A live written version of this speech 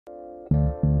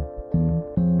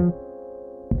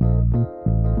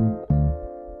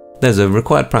there's a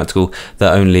required practical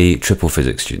that only triple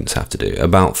physics students have to do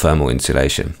about thermal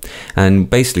insulation. And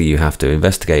basically you have to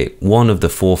investigate one of the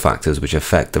 4 factors which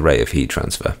affect the rate of heat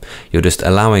transfer. You're just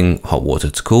allowing hot water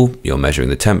to cool, you're measuring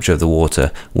the temperature of the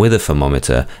water with a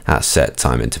thermometer at set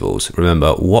time intervals.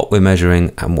 Remember what we're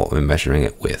measuring and what we're measuring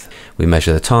it with. We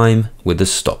measure the time with the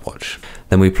stopwatch.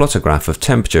 Then we plot a graph of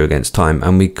temperature against time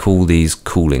and we call these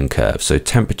cooling curves. So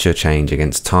temperature change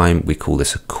against time, we call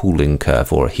this a cooling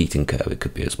curve, or a heating curve it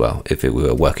could be as well if we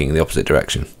were working in the opposite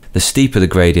direction. The steeper the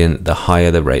gradient, the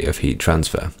higher the rate of heat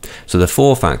transfer. So the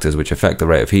 4 factors which affect the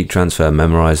rate of heat transfer,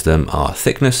 memorize them, are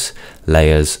thickness,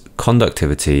 layers,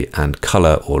 conductivity, and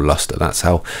color or luster. That's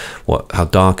how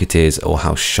dark it is or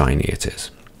how shiny it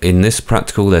is. In this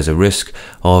practical, there's a risk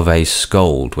of a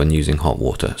scald when using hot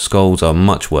water. Scalds are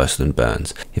much worse than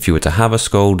burns. If you were to have a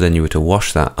scald, then you were to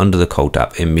wash that under the cold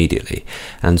tap immediately.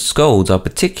 And scalds are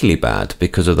particularly bad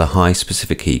because of the high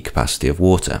specific heat capacity of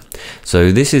water.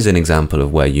 So this is an example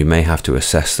of where you may have to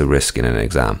assess the risk in an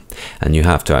exam, and you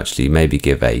have to actually maybe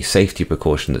give a safety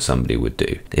precaution that somebody would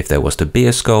do. If there was to be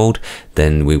a scald,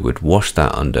 then we would wash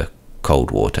that under cold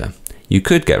water. You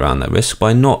could get around that risk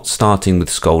by not starting with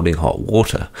scalding hot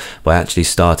water, by actually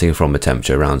starting from a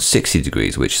temperature around 60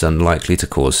 degrees, which is unlikely to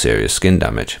cause serious skin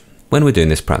damage. When we're doing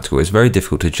this practical, it's very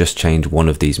difficult to just change one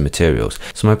of these materials.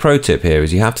 So my pro tip here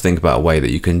is you have to think about a way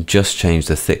that you can just change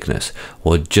the thickness,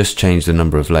 or just change the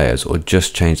number of layers, or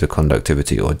just change the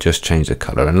conductivity, or just change the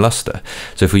color and luster.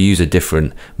 So if we use a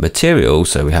different material,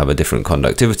 so we have a different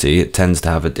conductivity, it tends to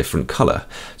have a different color.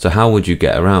 So how would you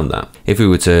get around that? If we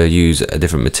were to use a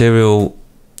different material,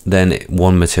 then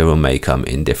one material may come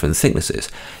in different thicknesses.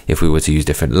 If we were to use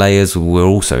different layers, we're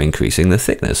also increasing the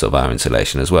thickness of our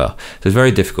insulation as well. So it's very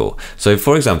difficult. So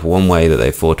for example, one way that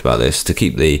they've thought about this to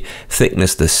keep the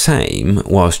thickness the same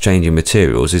whilst changing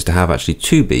materials is to have actually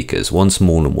 2 beakers, one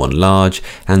small and one large,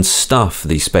 and stuff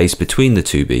the space between the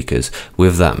 2 beakers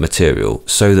with that material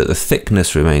so that the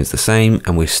thickness remains the same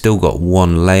and we've still got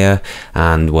one layer,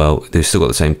 and well, they've still got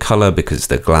the same color because it's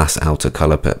the glass outer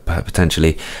color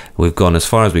potentially. We've gone as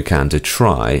far as we can to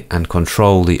try and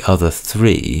control the other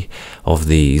 3 of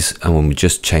these, and when we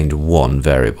just change one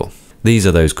variable. These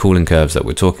are those cooling curves that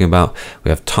we're talking about. We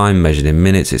have time measured in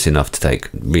minutes. It's enough to take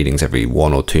readings every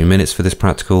 1 or 2 minutes for this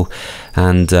practical,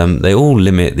 and they all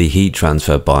limit the heat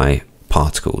transfer by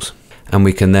particles. And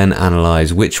we can then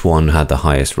analyze which one had the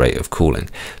highest rate of cooling.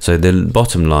 So the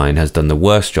bottom line has done the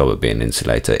worst job of being an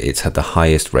insulator. It's had the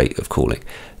highest rate of cooling.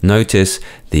 Notice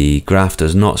the graph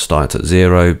does not start at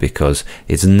 0 because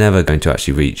it's never going to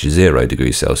actually reach 0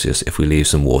 degrees Celsius if we leave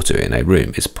some water in a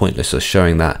room. It's pointless us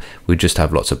showing that. We just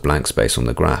have lots of blank space on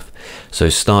the graph. So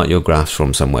start your graphs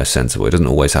from somewhere sensible. It doesn't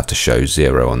always have to show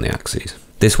 0 on the axes.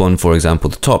 This one, for example,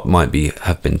 the top might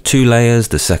have been 2 layers,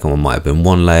 the second one might have been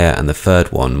 1 layer, and the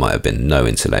third one might have been no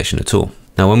insulation at all.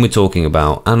 Now, when we're talking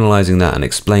about analyzing that and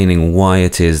explaining why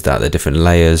it is that the different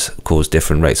layers cause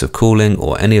different rates of cooling,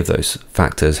 or any of those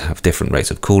factors have different rates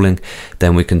of cooling,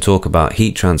 then we can talk about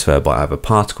heat transfer by either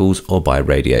particles or by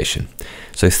radiation.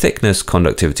 So thickness,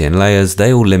 conductivity, and layers,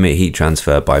 they all limit heat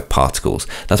transfer by particles.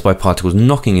 That's by particles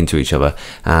knocking into each other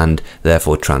and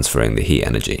therefore transferring the heat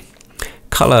energy.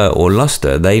 Color or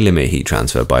luster, they limit heat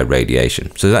transfer by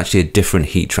radiation. So there's actually a different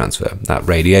heat transfer. That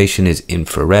radiation is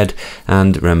infrared,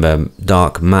 and remember,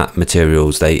 dark matte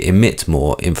materials, they emit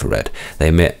more infrared. They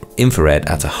emit infrared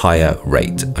at a higher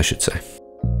rate, I should say.